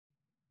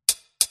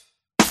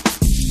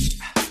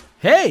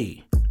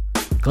Hey,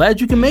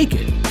 glad you can make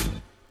it.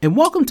 And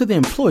welcome to the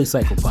Employee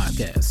Cycle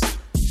Podcast,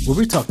 where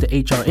we talk to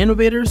HR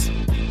innovators,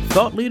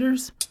 thought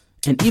leaders,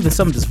 and even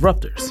some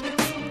disruptors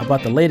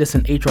about the latest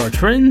in HR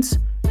trends,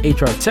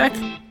 HR tech,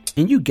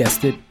 and you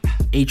guessed it,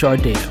 HR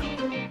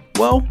data.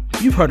 Well,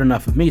 you've heard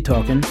enough of me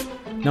talking.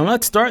 Now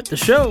let's start the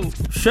show.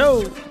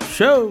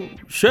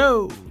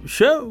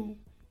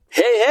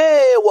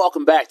 Hey,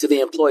 welcome back to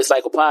the Employee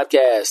Cycle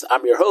Podcast.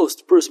 I'm your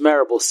host, Bruce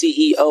Marable,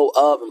 CEO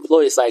of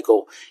Employee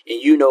Cycle. And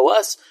you know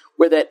us,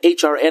 we're that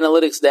HR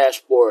analytics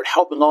dashboard,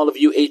 helping all of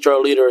you HR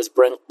leaders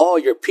bring all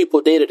your people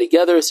data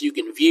together so you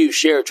can view,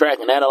 share, track,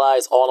 and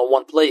analyze all in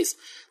one place.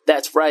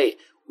 That's right.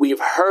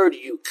 We've heard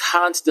you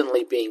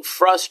constantly being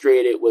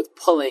frustrated with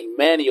pulling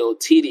manual,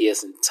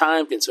 tedious, and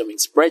time-consuming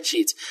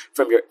spreadsheets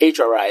from your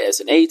HRIS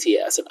and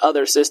ATS and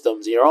other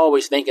systems, and you're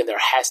always thinking there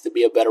has to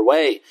be a better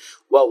way.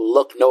 Well,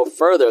 look no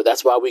further.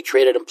 That's why we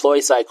created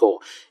Employee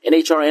Cycle, an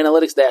HR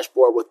analytics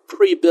dashboard with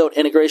pre-built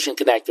integration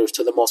connectors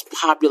to the most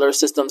popular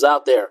systems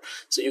out there,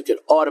 so you can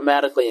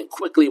automatically and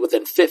quickly,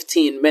 within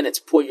 15 minutes,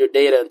 pull your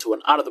data into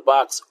an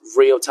out-of-the-box,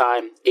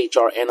 real-time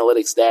HR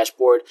analytics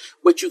dashboard,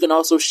 which you can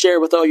also share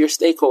with all your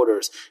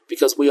stakeholders,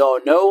 because we all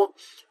know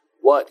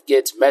what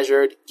gets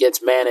measured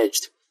gets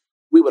managed.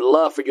 We would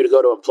love for you to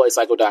go to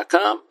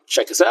EmployeeCycle.com,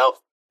 check us out,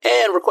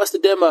 and request a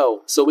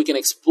demo so we can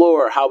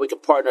explore how we can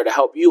partner to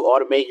help you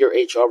automate your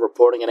HR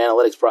reporting and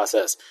analytics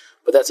process.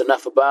 But that's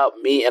enough about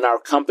me and our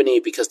company,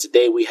 because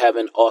today we have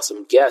an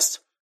awesome guest.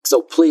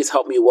 So please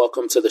help me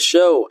welcome to the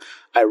show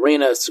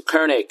Irina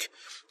Cukiernik.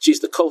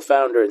 She's the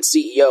co-founder and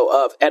CEO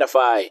of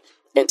Edify.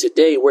 And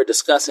today we're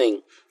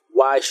discussing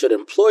why should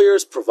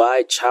employers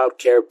provide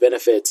childcare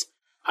benefits.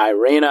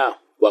 Irina,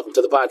 welcome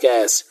to the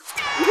podcast.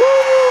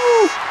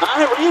 Woo!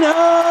 Irina,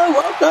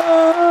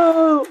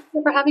 welcome. Thank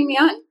you for having me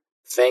on.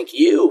 Thank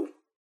you.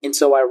 And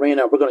so,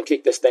 Irina, we're going to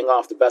kick this thing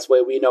off the best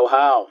way we know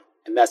how,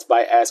 and that's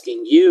by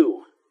asking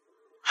you,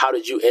 how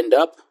did you end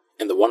up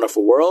in the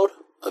wonderful world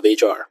of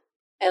HR?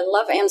 I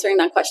love answering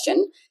that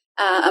question.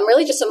 I'm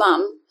really just a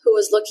mom who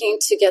was looking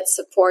to get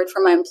support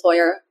from my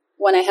employer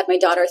when I had my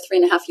daughter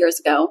 3.5 years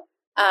ago.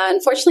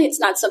 Unfortunately, it's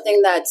not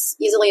something that's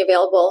easily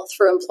available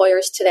through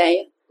employers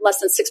today. Less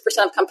than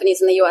 6% of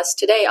companies in the U.S.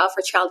 today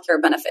offer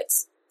childcare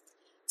benefits.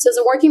 So as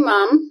a working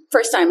mom,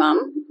 first-time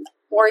mom,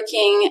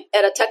 working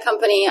at a tech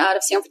company out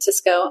of San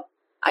Francisco,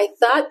 I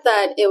thought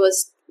that it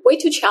was way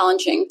too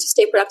challenging to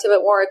stay productive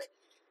at work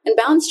and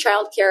balance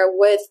childcare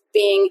with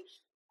being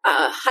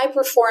a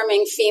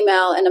high-performing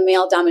female in a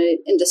male-dominated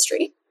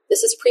industry.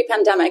 This is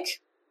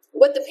pre-pandemic.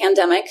 With the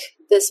pandemic,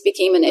 this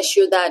became an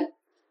issue that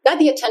got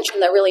the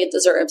attention that really it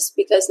deserves,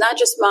 because not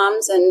just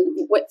moms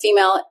and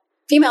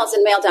females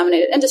in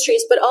male-dominated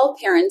industries, but all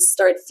parents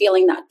started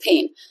feeling that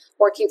pain.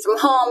 Working from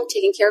home,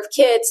 taking care of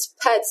kids,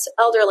 pets,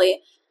 elderly,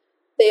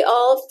 they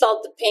all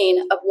felt the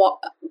pain of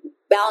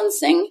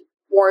balancing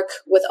work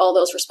with all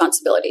those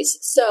responsibilities.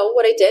 So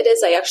what I did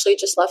is I actually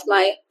just left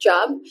my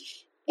job,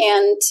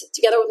 and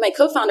together with my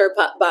co-founder,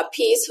 Bob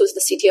Pease, who's the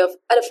CTO of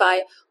Edify,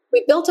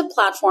 we built a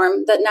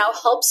platform that now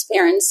helps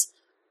parents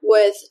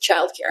with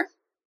childcare.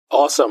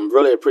 Awesome.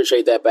 Really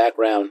appreciate that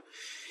background.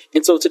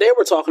 And so today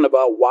we're talking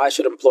about why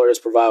should employers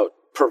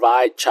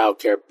provide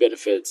childcare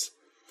benefits.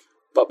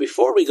 But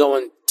before we go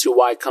into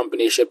why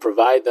companies should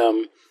provide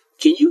them,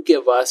 can you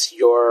give us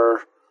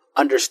your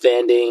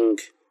understanding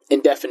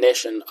and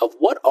definition of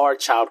what are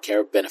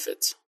childcare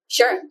benefits?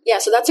 Sure. Yeah,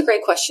 so that's a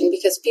great question,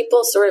 because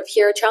people sort of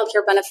hear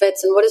childcare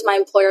benefits and what is my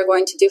employer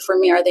going to do for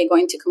me? Are they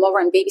going to come over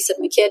and babysit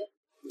my kid?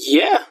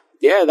 Yeah,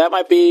 that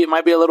might be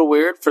a little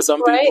weird for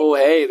some people.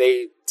 Hey,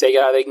 they take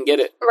it how they can get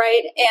it.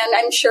 Right, and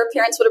I'm sure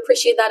parents would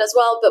appreciate that as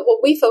well. But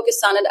what we focus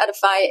on at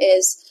Edify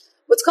is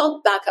what's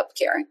called backup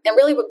care. And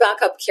really what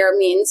backup care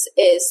means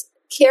is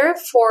care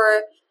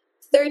for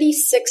 30,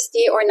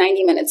 60, or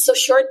 90 minutes. So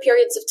short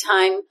periods of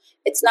time.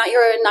 It's not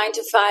your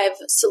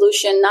 9-to-5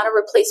 solution, not a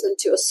replacement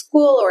to a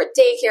school or a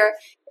daycare.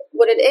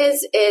 What it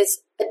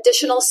is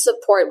additional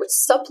support which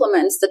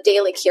supplements the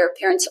daily care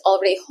parents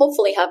already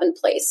hopefully have in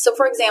place. So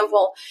for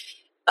example,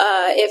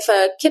 if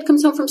a kid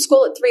comes home from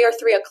school at 3 or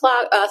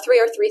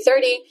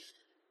 3:30,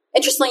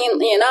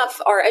 interestingly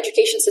enough, our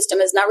education system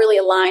is not really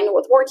aligned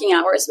with working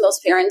hours.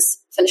 Most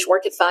parents finish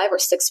work at 5 or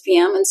 6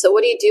 p.m. And so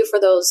what do you do for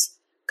those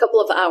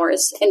couple of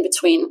hours in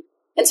between?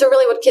 And so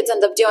really what kids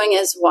end up doing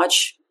is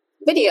watch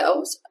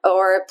videos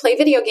or play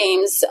video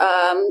games,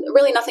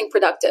 really nothing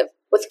productive.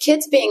 With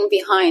kids being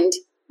behind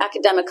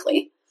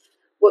academically,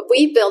 what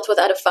we built with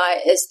Edify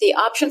is the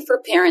option for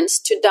parents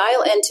to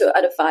dial into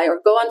Edify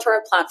or go onto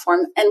our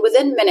platform and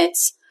within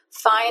minutes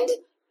find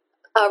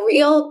a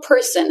real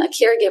person, a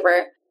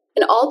caregiver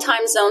in all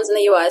time zones in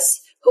the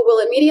U.S. who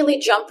will immediately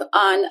jump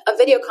on a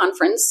video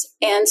conference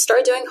and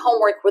start doing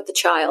homework with the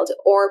child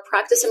or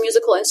practice a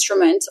musical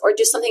instrument or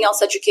do something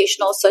else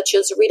educational, such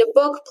as read a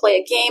book, play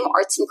a game,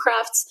 arts and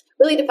crafts,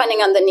 really depending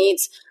on the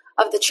needs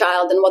of the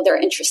child and what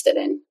they're interested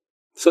in.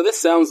 So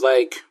this sounds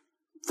like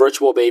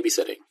virtual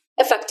babysitting.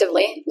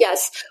 Effectively,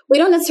 yes. We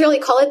don't necessarily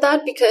call it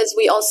that because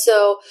we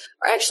also,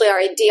 our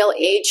ideal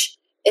age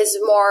is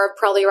more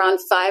probably around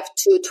 5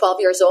 to 12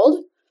 years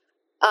old.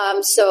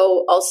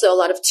 So also a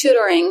lot of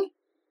tutoring,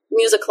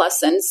 music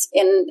lessons,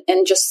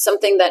 and just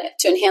something that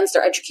to enhance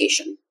their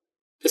education.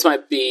 This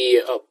might be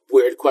a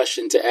weird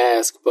question to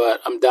ask,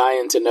 but I'm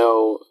dying to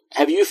know,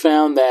 have you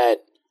found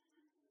that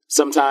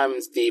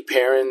sometimes the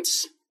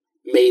parents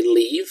may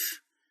leave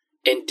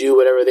and do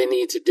whatever they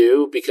need to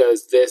do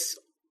because this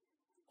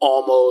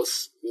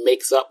almost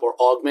makes up or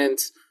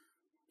augments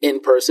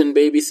in-person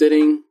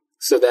babysitting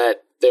so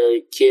that their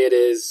kid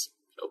is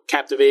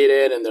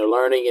captivated and they're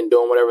learning and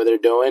doing whatever they're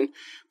doing,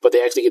 but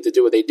they actually get to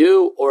do what they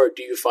do? Or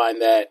do you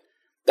find that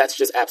that's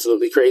just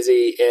absolutely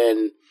crazy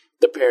and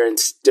the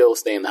parents still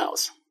stay in the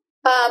house?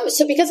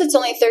 So because it's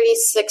only 30,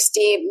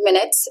 60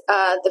 minutes,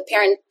 the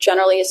parent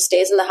generally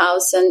stays in the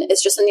house and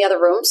is just in the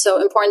other room.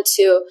 So important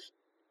to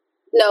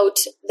note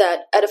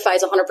that Edify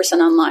is 100%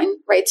 online,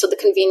 right? So the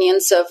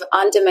convenience of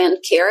on-demand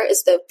care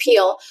is the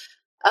appeal.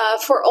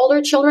 For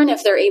older children,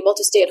 if they're able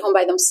to stay at home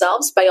by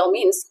themselves, by all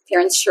means,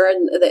 parents sure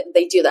that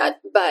they do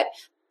that. But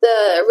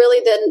the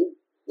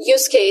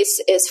use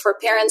case is for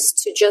parents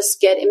to just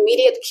get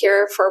immediate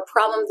care for a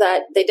problem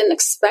that they didn't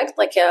expect,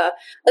 like a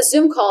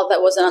Zoom call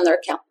that wasn't on their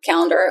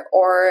calendar,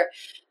 or,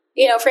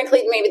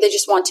 frankly, maybe they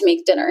just want to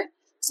make dinner.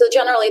 So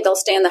generally they'll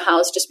stay in the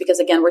house just because,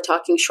 again, we're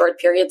talking short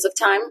periods of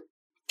time.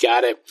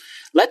 Got it.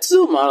 Let's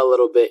zoom out a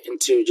little bit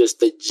into just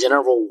the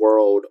general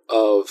world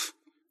of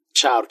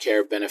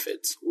childcare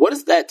benefits. What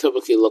does that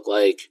typically look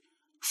like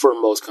for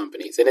most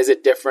companies? And is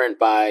it different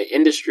by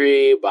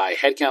industry, by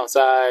headcount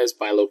size,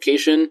 by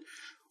location?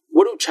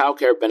 What do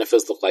childcare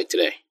benefits look like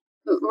today?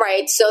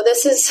 Right. So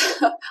this is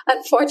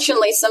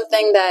unfortunately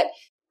something that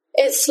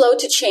is slow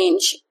to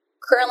change.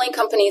 Currently,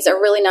 companies are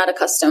really not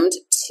accustomed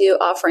to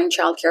offering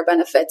childcare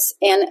benefits.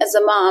 And as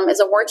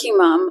a working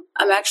mom,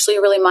 I'm actually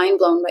really mind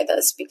blown by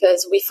this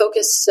because we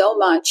focus so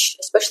much,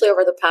 especially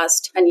over the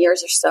past 10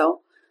 years or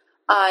so,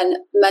 on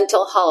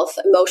mental health,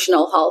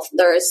 emotional health.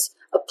 There's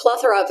a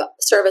plethora of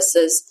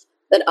services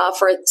that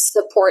offer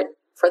support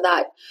for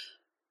that.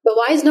 But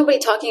why is nobody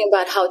talking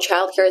about how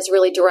childcare is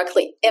really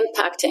directly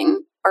impacting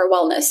our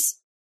wellness?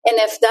 And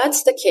if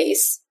that's the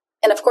case,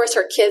 and of course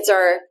our kids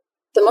are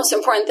the most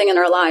important thing in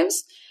our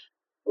lives,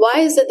 why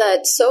is it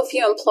that so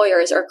few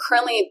employers are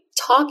currently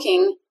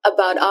talking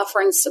about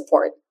offering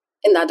support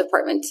in that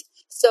department?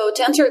 So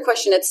to answer your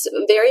question, it's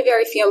very,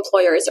 very few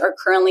employers are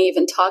currently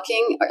even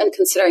talking and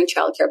considering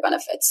childcare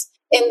benefits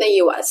in the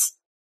U.S.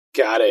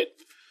 Got it.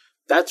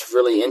 That's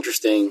really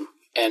interesting.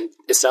 And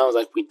it sounds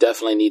like we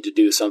definitely need to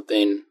do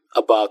something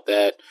about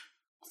that.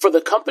 For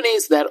the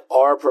companies that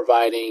are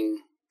providing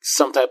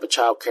some type of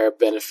childcare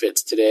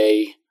benefits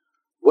today,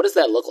 what does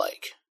that look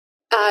like?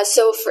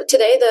 So for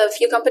today, the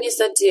few companies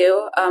that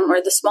do,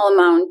 or the small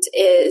amount,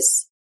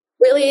 is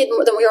really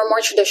we are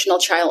more traditional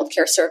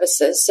childcare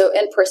services. So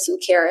in-person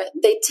care,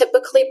 they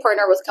typically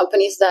partner with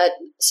companies that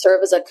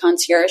serve as a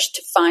concierge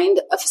to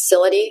find a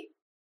facility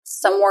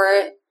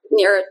somewhere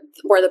near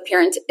where the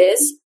parent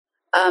is.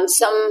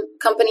 Some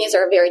companies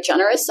are very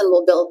generous and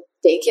will build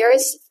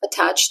daycares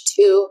attached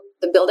to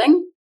the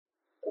building.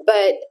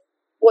 But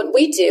what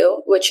we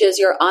do, which is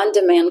your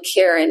on-demand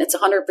care, and it's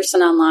 100%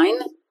 online,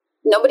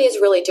 nobody is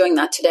really doing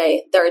that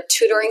today. There are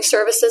tutoring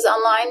services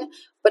online,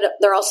 but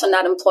they're also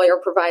not employer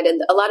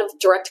provided. A lot of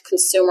direct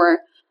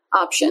consumer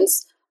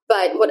options.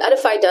 But what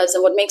Edify does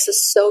and what makes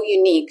us so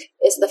unique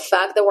is the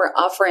fact that we're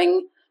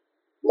offering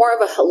more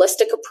of a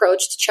holistic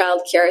approach to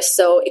childcare.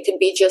 So it could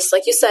be just,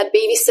 like you said,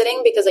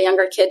 babysitting because a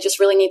younger kid just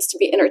really needs to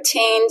be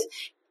entertained,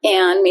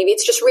 and maybe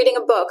it's just reading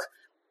a book,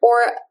 or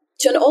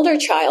to an older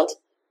child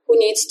who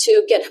needs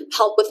to get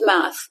help with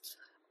math,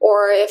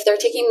 or if they're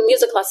taking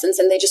music lessons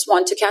and they just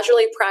want to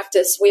casually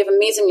practice. We have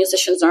amazing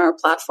musicians on our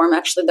platform.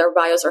 Actually, their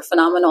bios are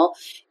phenomenal.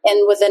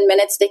 And within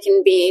minutes, they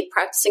can be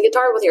practicing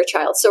guitar with your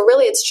child. So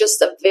really, it's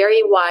just a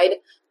very wide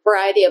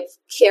variety of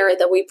care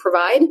that we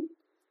provide.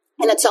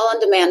 And it's all on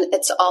demand.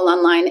 It's all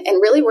online.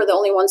 And really, we're the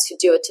only ones who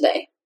do it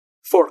today.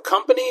 For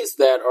companies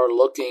that are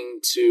looking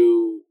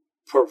to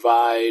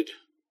provide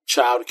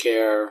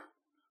childcare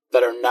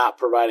that are not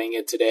providing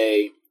it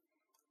today,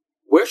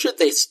 where should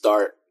they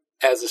start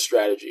as a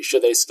strategy?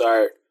 Should they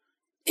start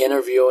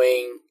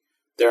interviewing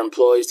their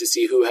employees to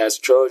see who has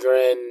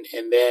children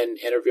and then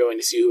interviewing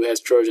to see who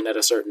has children at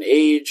a certain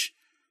age?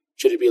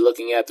 Should it be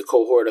looking at the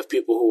cohort of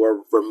people who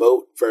are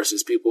remote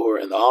versus people who are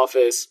in the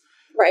office?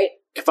 Right.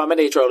 If I'm an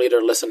HR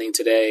leader listening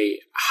today,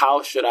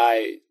 how should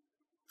I,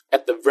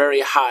 at the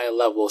very high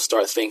level,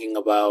 start thinking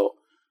about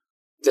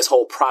this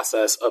whole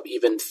process of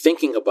even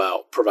thinking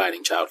about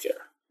providing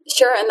childcare?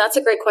 Sure, and that's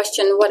a great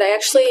question. What I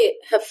actually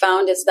have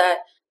found is that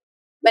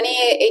many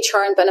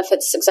HR and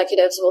benefits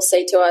executives will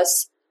say to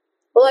us,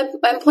 well,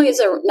 my employees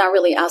are not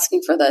really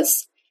asking for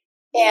this.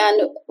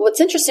 And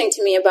what's interesting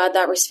to me about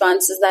that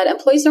response is that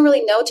employees don't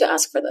really know to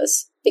ask for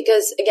this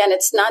because, again,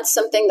 it's not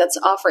something that's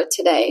offered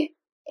today.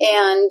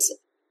 And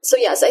so,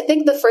 yes, I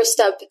think the first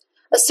step,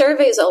 a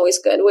survey is always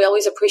good. We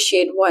always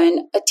appreciate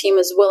when a team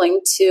is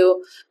willing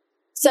to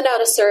send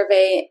out a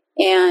survey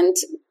and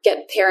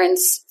get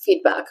parents'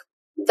 feedback.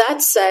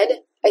 That said,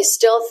 I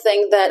still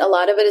think that a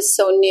lot of it is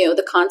so new,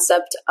 the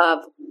concept of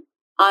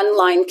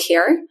online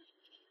care,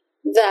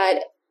 that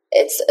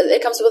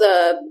it comes with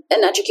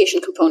an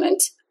education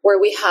component where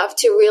we have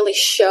to really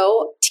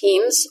show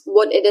teams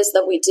what it is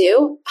that we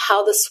do,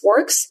 how this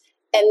works,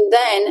 and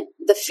then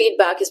the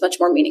feedback is much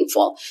more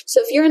meaningful.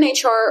 So if you're an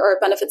HR or a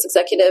benefits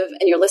executive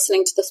and you're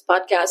listening to this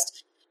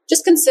podcast,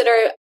 just consider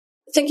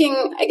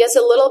thinking, I guess,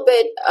 a little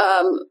bit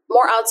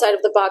more outside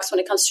of the box when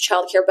it comes to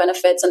childcare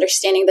benefits,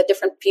 understanding that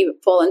different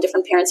people and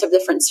different parents have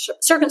different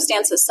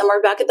circumstances. Some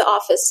are back at the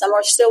office, some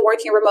are still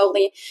working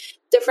remotely,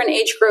 different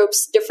age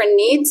groups, different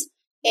needs.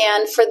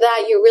 And for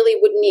that, you really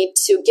would need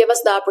to give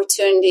us the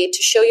opportunity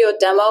to show you a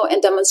demo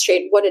and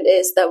demonstrate what it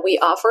is that we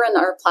offer on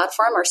our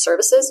platform, our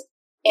services.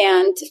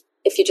 And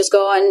if you just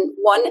go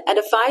on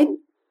Edified,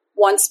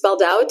 one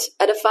spelled out,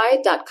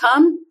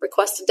 edified.com,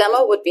 request a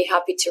demo, would be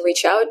happy to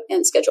reach out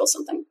and schedule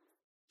something.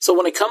 So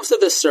when it comes to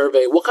this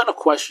survey, what kind of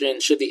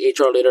questions should the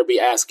HR leader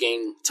be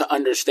asking to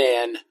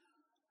understand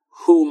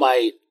who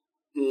might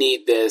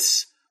need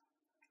this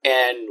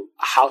and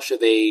how should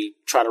they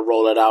try to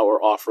roll it out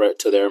or offer it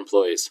to their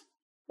employees?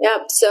 Yeah,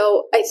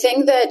 so I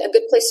think that a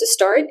good place to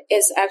start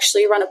is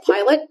actually run a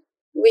pilot.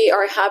 We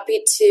are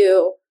happy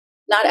to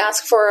not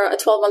ask for a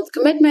 12-month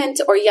commitment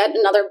or yet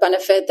another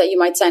benefit that you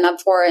might sign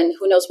up for, and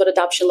who knows what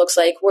adoption looks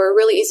like. We're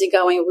really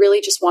easygoing,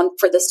 really just want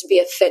for this to be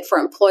a fit for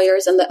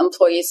employers and the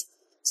employees.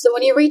 So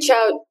when you reach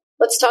out,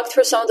 let's talk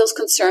through some of those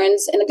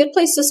concerns. And a good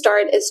place to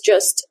start is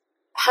just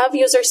have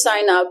users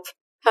sign up,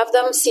 have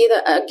them see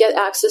that get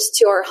access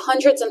to our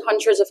hundreds and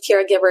hundreds of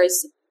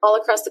caregivers all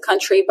across the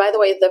country. By the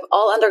way, they've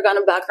all undergone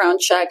a background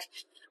check.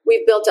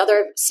 We've built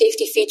other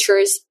safety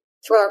features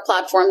through our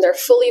platform. They're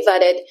fully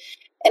vetted.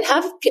 And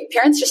have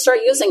parents just start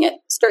using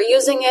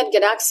it,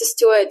 get access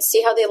to it,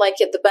 see how they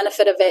like it, the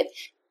benefit of it.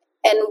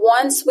 And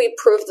once we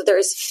prove that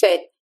there's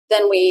fit,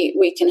 then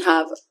we can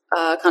have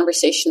a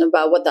conversation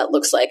about what that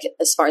looks like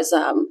as far as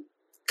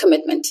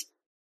commitment.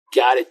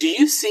 Got it. Do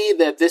you see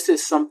that this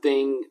is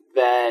something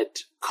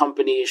that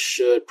companies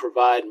should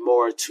provide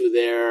more to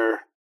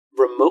their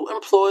remote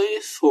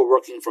employees who are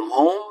working from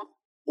home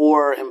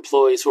or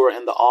employees who are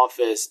in the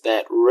office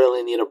that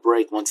really need a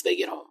break once they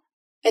get home?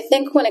 I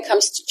think when it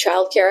comes to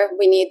childcare,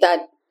 we need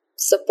that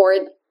support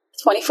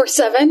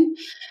 24/7.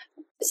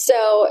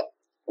 So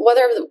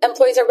whether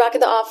employees are back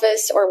at the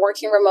office or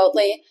working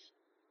remotely,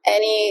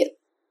 any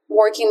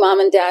working mom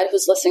and dad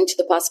who's listening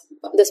to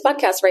this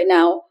podcast right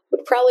now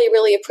would probably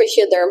really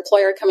appreciate their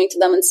employer coming to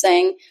them and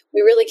saying,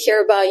 we really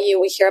care about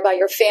you. We care about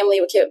your family.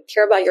 We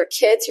care about your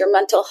kids, your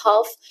mental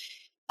health.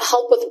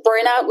 Help with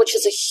burnout, which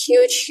is a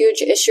huge,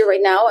 huge issue right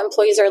now.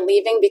 Employees are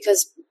leaving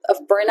because of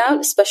burnout,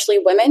 especially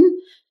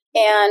women.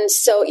 And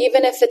so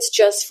even if it's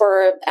just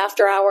for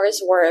after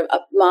hours where a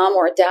mom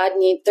or a dad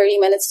need 30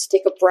 minutes to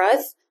take a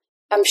breath,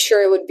 I'm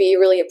sure it would be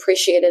really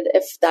appreciated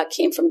if that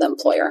came from the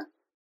employer.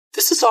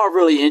 This is all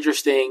really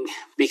interesting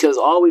because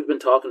all we've been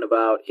talking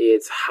about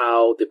is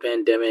how the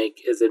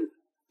pandemic is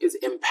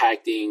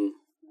impacting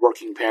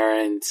working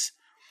parents,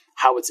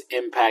 how it's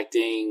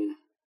impacting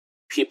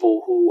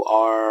people who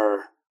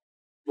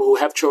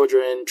have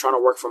children, trying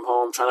to work from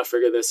home, trying to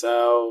figure this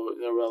out.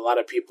 There were a lot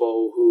of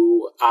people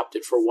who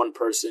opted for one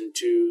person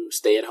to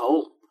stay at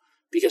home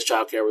because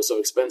childcare was so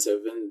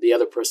expensive and the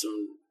other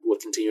person would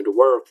continue to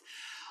work.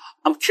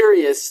 I'm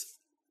curious,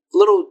 a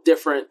little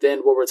different than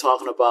what we're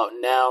talking about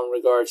now in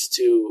regards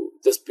to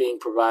this being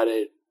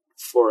provided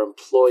for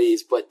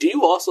employees, but do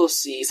you also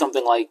see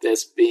something like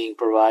this being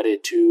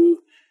provided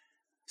to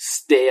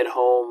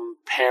stay-at-home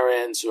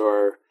parents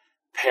or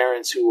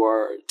parents who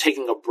are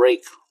taking a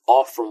break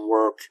off from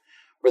work,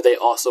 where they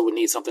also would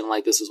need something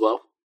like this as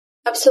well?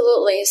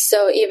 Absolutely.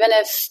 So even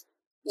if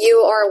you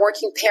are a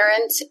working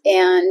parent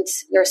and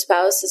your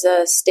spouse is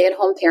a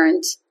stay-at-home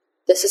parent,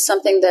 this is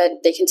something that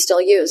they can still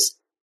use.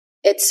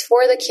 It's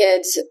for the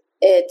kids.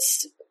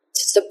 It's to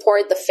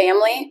support the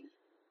family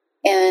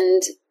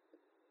and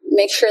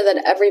make sure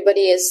that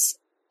everybody is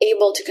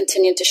able to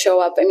continue to show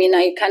up. I mean,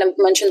 I kind of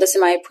mentioned this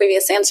in my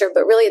previous answer,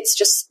 but really it's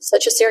just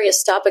such a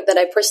serious topic that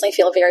I personally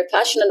feel very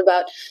passionate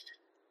about.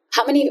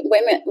 How many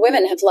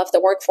women have left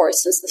the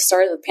workforce since the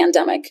start of the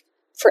pandemic?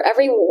 For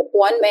every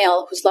one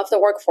male who's left the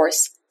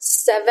workforce,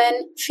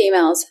 7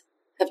 females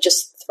have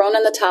just thrown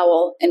in the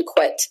towel and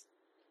quit.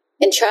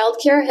 And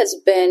childcare has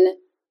been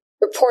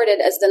reported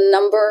as the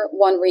number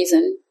one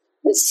reason.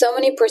 And so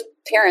many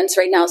parents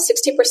right now,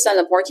 60%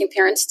 of working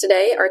parents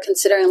today are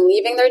considering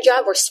leaving their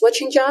job or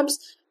switching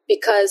jobs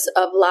because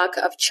of lack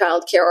of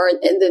childcare or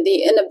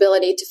the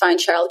inability to find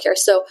childcare.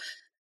 So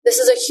this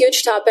is a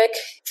huge topic.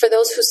 For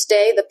those who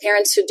stay, the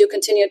parents who do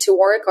continue to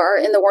work are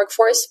in the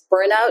workforce.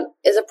 Burnout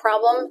is a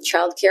problem.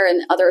 Childcare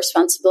and other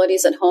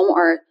responsibilities at home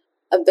are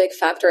a big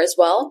factor as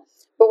well.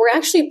 But we're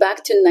actually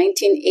back to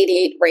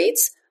 1988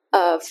 ratios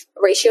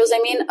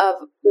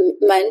of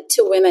men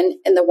to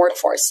women in the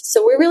workforce.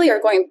 So we really are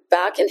going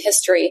back in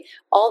history,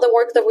 all the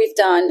work that we've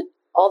done,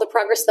 all the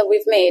progress that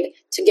we've made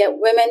to get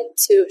women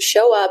to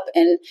show up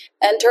and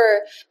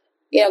enter,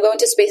 go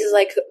into spaces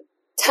like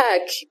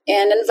tech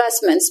and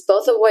investments,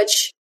 both of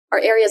which are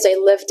areas I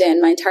lived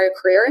in my entire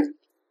career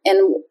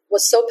and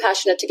was so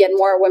passionate to get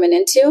more women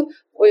into.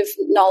 We've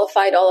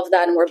nullified all of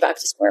that and we're back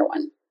to square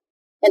one.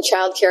 and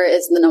childcare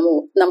is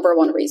the number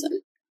one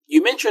reason.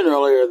 You mentioned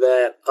earlier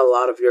that a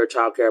lot of your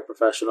childcare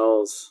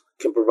professionals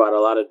can provide a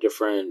lot of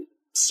different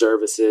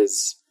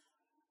services.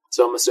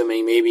 So I'm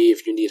assuming maybe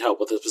if you need help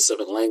with a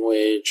specific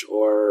language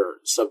or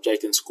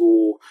subject in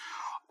school,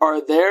 are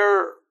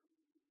there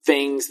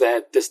things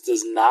that this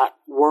does not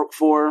work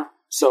for?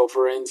 So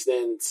for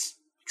instance,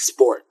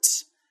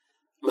 sports.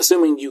 I'm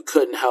assuming you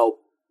couldn't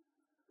help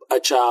a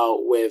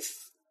child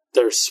with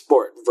their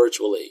sport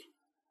virtually,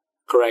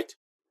 correct?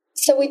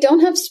 So we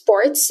don't have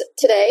sports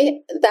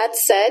today. That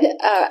said,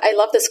 I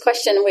love this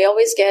question. We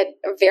always get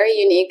very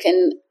unique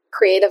and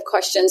creative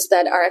questions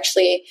that are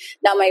actually,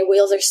 now my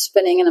wheels are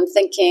spinning and I'm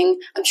thinking,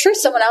 I'm sure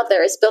someone out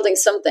there is building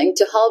something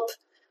to help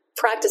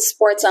practice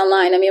sports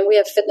online. I mean, we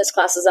have fitness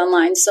classes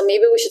online, so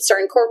maybe we should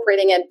start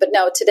incorporating it. But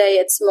no, today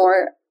it's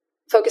more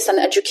focused on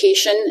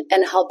education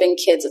and helping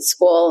kids at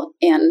school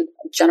and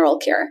general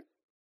care.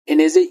 And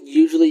is it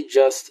usually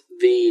just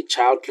the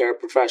child care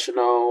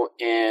professional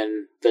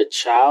and the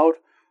child,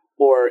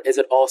 or is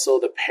it also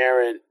the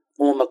parent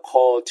on the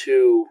call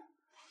to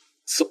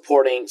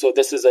supporting? So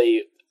this is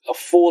a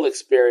full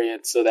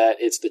experience so that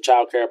it's the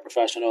child care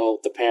professional,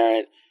 the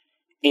parent,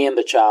 and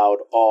the child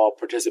all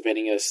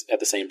participating at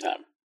the same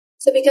time.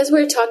 So because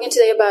we're talking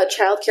today about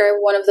childcare,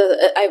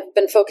 I've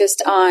been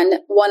focused on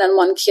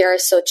one-on-one care,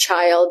 so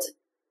child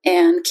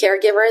and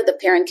caregiver. The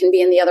parent can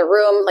be in the other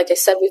room. Like I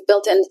said, we've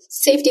built in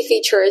safety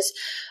features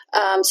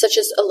such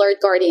as Alert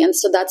Guardian.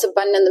 So that's a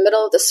button in the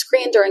middle of the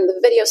screen during the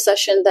video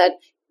session that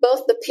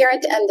both the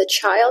parent and the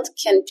child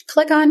can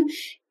click on.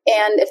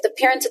 And if the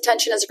parent's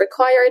attention is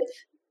required,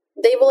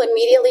 they will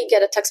immediately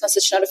get a text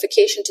message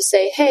notification to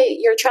say, hey,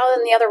 your child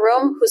in the other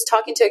room who's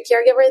talking to a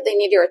caregiver, they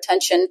need your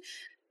attention.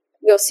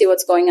 Go see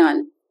what's going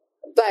on.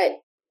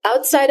 But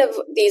outside of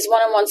these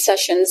one-on-one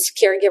sessions,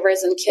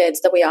 caregivers and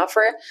kids that we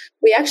offer,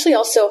 we actually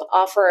also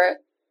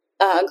offer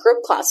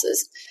group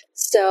classes.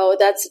 So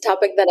that's a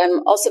topic that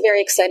I'm also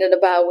very excited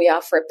about. We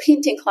offer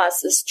painting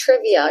classes,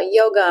 trivia,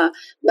 yoga,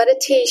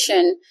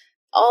 meditation,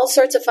 all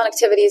sorts of fun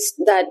activities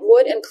that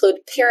would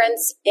include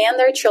parents and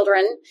their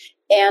children,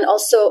 and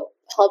also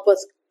help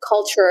with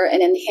culture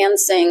and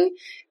enhancing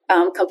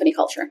company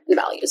culture and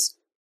values.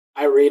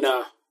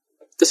 Irina,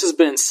 this has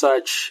been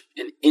such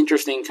an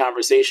interesting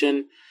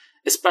conversation,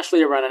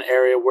 especially around an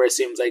area where it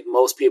seems like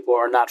most people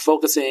are not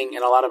focusing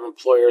and a lot of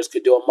employers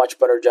could do a much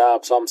better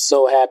job. So I'm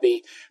so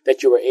happy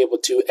that you were able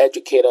to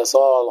educate us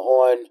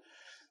all on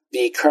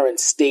the current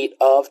state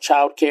of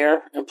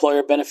childcare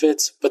employer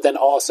benefits, but then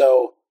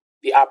also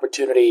the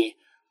opportunity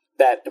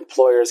that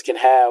employers can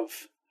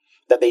have,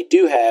 that they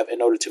do have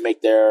in order to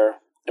make their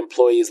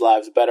employees'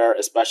 lives better,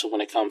 especially when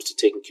it comes to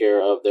taking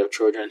care of their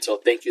children. So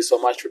thank you so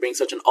much for being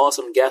such an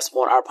awesome guest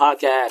on our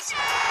podcast.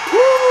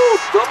 Woo!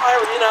 Go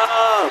Irina!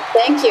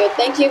 Thank you.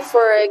 Thank you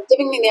for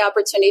giving me the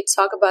opportunity to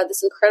talk about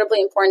this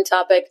incredibly important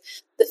topic.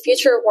 The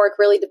future of work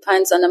really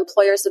depends on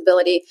employers'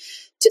 ability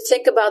to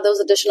think about those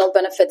additional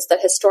benefits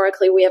that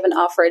historically we haven't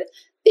offered.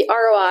 The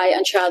ROI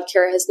on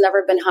childcare has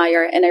never been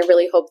higher, and I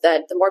really hope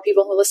that the more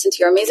people who listen to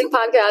your amazing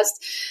podcast,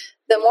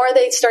 the more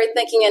they start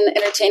thinking and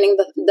entertaining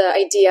the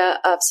idea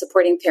of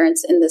supporting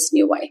parents in this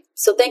new way.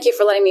 So thank you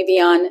for letting me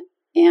be on,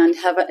 and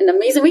have an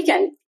amazing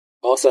weekend.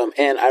 Awesome.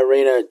 And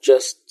Irina,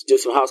 just do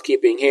some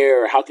housekeeping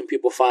here. How can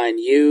people find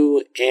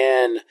you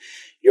and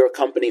your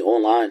company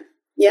online?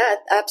 Yeah,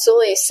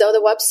 absolutely. So the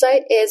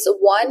website is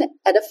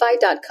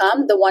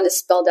oneedify.com. The one is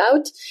spelled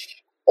out.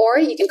 Or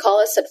you can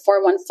call us at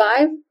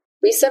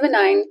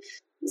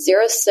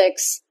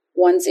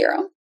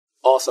 415-379-0610.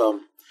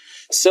 Awesome.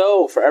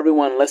 So for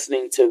everyone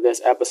listening to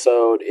this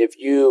episode, if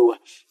you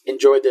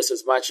enjoyed this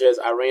as much as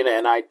Irina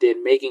and I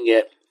did making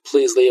it,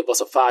 please leave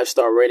us a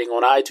 5-star rating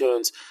on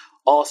iTunes.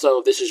 Also,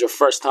 if this is your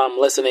first time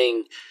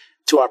listening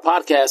to our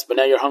podcast, but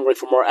now you're hungry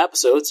for more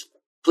episodes,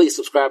 please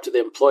subscribe to the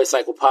Employee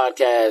Cycle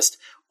Podcast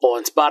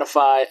on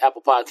Spotify,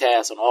 Apple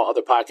Podcasts, and all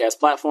other podcast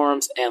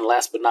platforms. And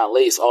last but not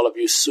least, all of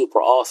you super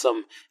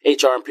awesome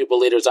HR and people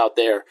leaders out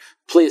there,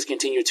 please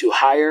continue to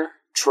hire,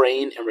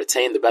 train, and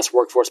retain the best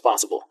workforce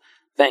possible.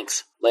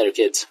 Thanks. Later,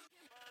 kids.